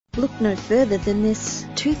Look no further than this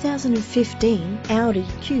 2015 Audi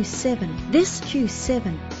Q7. This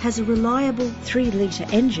Q7 has a reliable 3-litre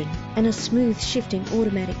engine and a smooth shifting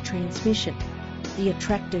automatic transmission. The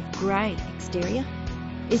attractive grey exterior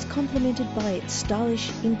is complemented by its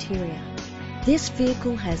stylish interior. This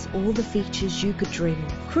vehicle has all the features you could dream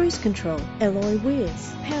of. Cruise control, alloy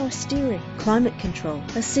wheels, power steering, climate control,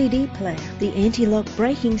 a CD player. The anti-lock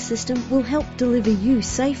braking system will help deliver you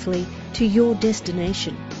safely to your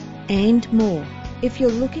destination. And more. If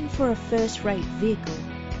you're looking for a first-rate vehicle,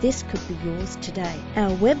 this could be yours today.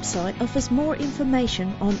 Our website offers more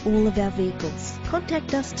information on all of our vehicles.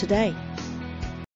 Contact us today.